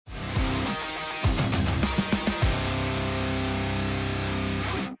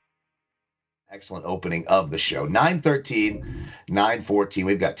Excellent opening of the show. 9-13, 9-14.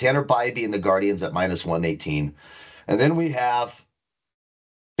 We've got Tanner Bybee and the Guardians at -118. And then we have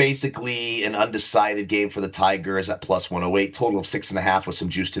basically an undecided game for the Tigers at +108, total of 6.5 with some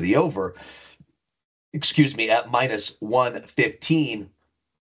juice to the over. Excuse me, at -115.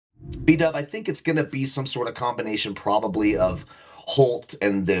 B-Dub, I think it's going to be some sort of combination probably of Holt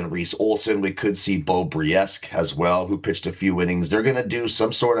and then Reese Olson. We could see Bo Briesk as well, who pitched a few innings. They're going to do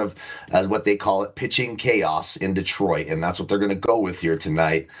some sort of, as what they call it, pitching chaos in Detroit, and that's what they're going to go with here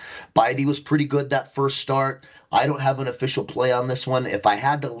tonight. Bybee was pretty good that first start. I don't have an official play on this one. If I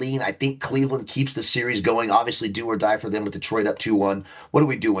had to lean, I think Cleveland keeps the series going. Obviously, do or die for them with Detroit up 2-1. What are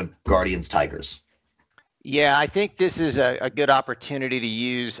we doing, Guardians, Tigers? Yeah, I think this is a good opportunity to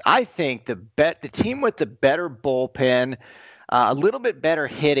use. I think the team with the better bullpen, a little bit better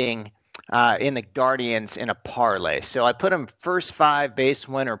hitting in the Guardians in a parlay. So I put them first 5 base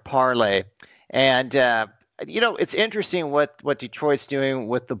winner parlay. And, it's interesting what Detroit's doing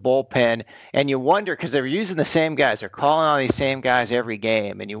with the bullpen. And you wonder, because they're using the same guys. They're calling on these same guys every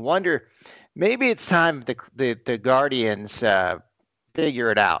game. And you wonder, maybe it's time the Guardians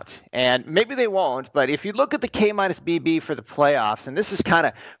figure it out. And maybe they won't, but if you look at the K-BB for the playoffs, and this is kind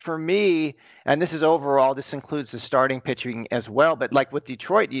of, for me, and this is overall, this includes the starting pitching as well, but like with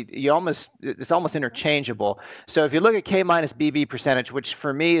Detroit, it's almost interchangeable. So if you look at K-BB percentage, which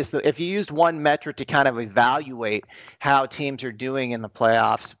for me is if you used one metric to kind of evaluate how teams are doing in the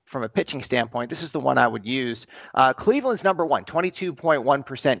playoffs from a pitching standpoint, this is the one I would use. Cleveland's number one,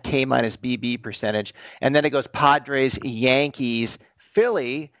 22.1% K-BB percentage, and then it goes Padres, Yankees,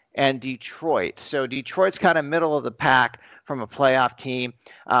 Philly, and Detroit. So Detroit's kind of middle of the pack from a playoff team.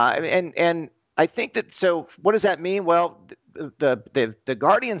 And I think that, so what does that mean? Well, the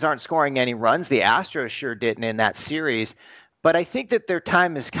Guardians aren't scoring any runs. The Astros sure didn't in that series. But I think that their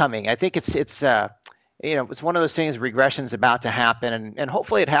time is coming. I think it's one of those things, regression's about to happen, and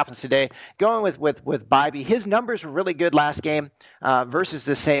hopefully it happens today. Going with Bybee, his numbers were really good last game versus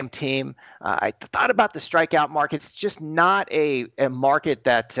the same team. I thought about the strikeout market. It's just not a market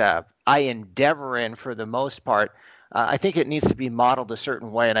that I endeavor in for the most part. I think it needs to be modeled a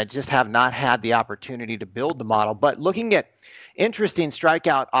certain way, and I just have not had the opportunity to build the model. But looking at interesting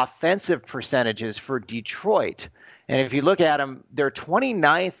strikeout offensive percentages for Detroit, and if you look at them, they're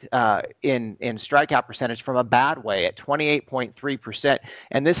 29th in strikeout percentage from a bad way at 28.3%.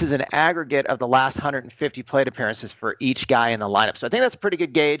 And this is an aggregate of the last 150 plate appearances for each guy in the lineup. So I think that's a pretty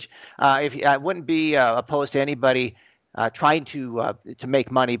good gauge. I wouldn't be opposed to anybody trying to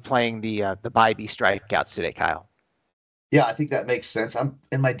make money playing the Bybee strikeouts today, Kyle. Yeah, I think that makes sense. I'm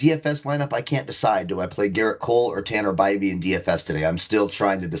in my DFS lineup. I can't decide. Do I play Garrett Cole or Tanner Bybee in DFS today? I'm still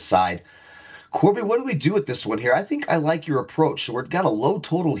trying to decide. Corbie, what do we do with this one here? I think I like your approach. So we've got a low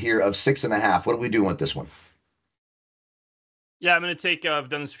total here of 6.5. What are we doing with this one? Yeah, I'm going to take, I've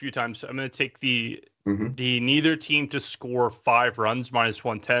done this a few times. I'm going to take the neither team to score 5 runs,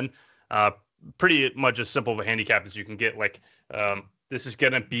 -110. Pretty much as simple of a handicap as you can get. Like, this is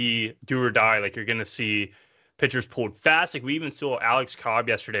going to be do or die. Like, you're going to see pitchers pulled fast. Like, we even saw Alex Cobb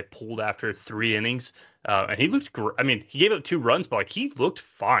yesterday pulled after 3 innings. And he looked great. I mean, he gave up 2 runs, but he looked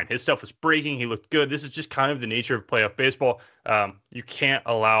fine. His stuff was breaking. He looked good. This is just kind of the nature of playoff baseball. You can't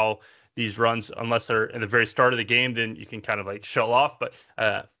allow these runs unless they're in the very start of the game. Then you can kind of shell off. But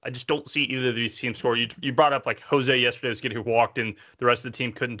I just don't see either of these teams score. You brought up Jose yesterday was getting walked, and the rest of the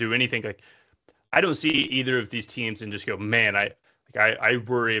team couldn't do anything. I don't see either of these teams and just go, man, I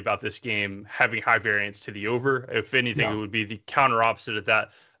worry about this game having high variance to the over. If anything, It would be the counter opposite of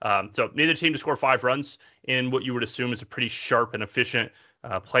that. So neither team to score 5 runs in what you would assume is a pretty sharp and efficient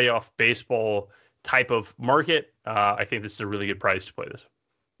playoff baseball type of market. I think this is a really good price to play this.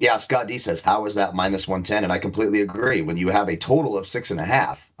 Yeah, Scott D says, how is that -110? And I completely agree. When you have a total of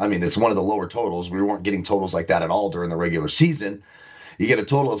 6.5, I mean, it's one of the lower totals. We weren't getting totals like that at all during the regular season. You get a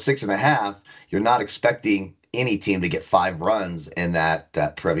total of 6.5. You're not expecting any team to get 5 runs in that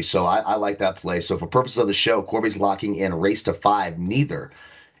preview. So I like that play. So for purposes of the show, Corbie's locking in race to 5, neither.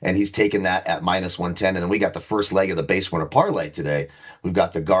 And he's taken that at -110. And then we got the first leg of the base winner parlay today. We've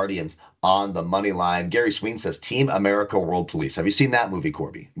got the Guardians on the money line. Gary Sween says, Team America World Police. Have you seen that movie,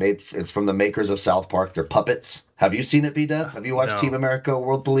 Corbie? It's from the makers of South Park. They're puppets. Have you seen it, B-Dub? Have you watched Team America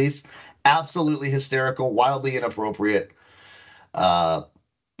World Police? Absolutely hysterical, wildly inappropriate.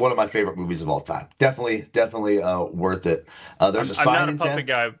 One of my favorite movies of all time. Definitely worth it. There's a sign. I'm not a puppet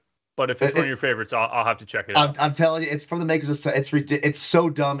guy, but if it's one of your favorites, I'll have to check it out. I'm telling you, it's from the makers of. It's so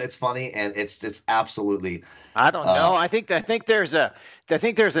dumb, it's funny, and it's absolutely. I don't know. I think there's a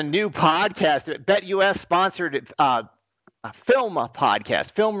new podcast. BetUS sponsored a film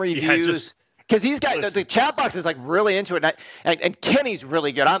podcast, film reviews. Because he's got the chat box is like really into it, and Kenny's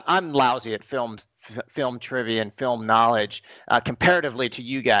really good. I'm lousy at film trivia and film knowledge comparatively to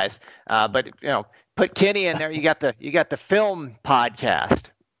you guys, but put Kenny in there. You got the film podcast.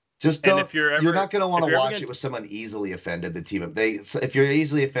 Just don't. You're not going to want to watch it with someone easily offended. If you're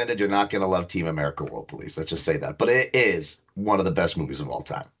easily offended, you're not going to love Team America World Police. Let's just say that. But it is one of the best movies of all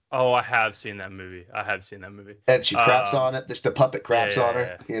time. Oh, I have seen that movie. And she craps on it. The puppet craps on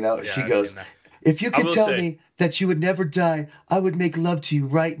her. Yeah. She goes, "If you could tell me that you would never die, I would make love to you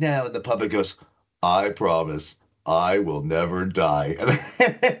right now." And the puppet goes, "I promise. I will never die."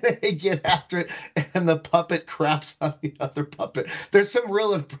 And they get after it, and the puppet craps on the other puppet. There's some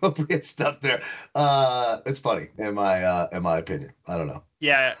real inappropriate stuff there. It's funny, in my opinion. I don't know.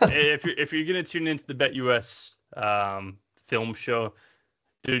 Yeah, if you're gonna tune into the BetUS film show,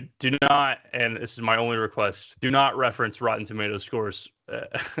 do not, and this is my only request, do not reference Rotten Tomatoes scores.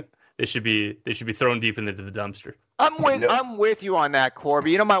 They should be thrown deep into the dumpster. I'm with you on that,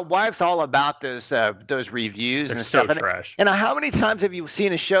 Corbie. My wife's all about those reviews. They're and so stuff. trash. And how many times have you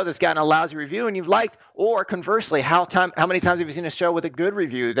seen a show that's gotten a lousy review and you've liked, or conversely, how many times have you seen a show with a good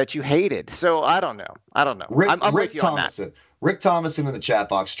review that you hated? So I don't know. I'm with you on that. Rick Thomason in the chat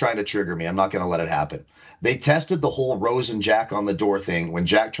box trying to trigger me. I'm not going to let it happen. They tested the whole Rose and Jack on the door thing. When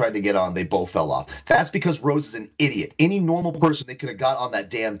Jack tried to get on, they both fell off. That's because Rose is an idiot. Any normal person, they could have got on that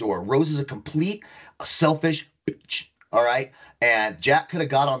damn door. Rose is a complete selfish bitch. All right. And Jack could have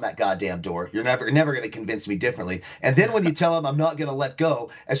got on that goddamn door. You're never going to convince me differently. And then when you tell him I'm not going to let go,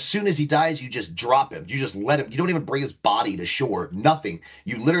 as soon as he dies, you just drop him. You just let him. You don't even bring his body to shore. Nothing.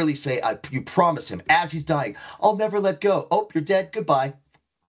 You literally say, you promise him as he's dying, "I'll never let go." "Oh, you're dead. Goodbye."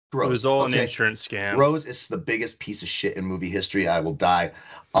 Rose. It was all an insurance scam. Rose is the biggest piece of shit in movie history. I will die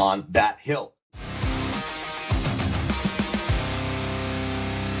on that hill.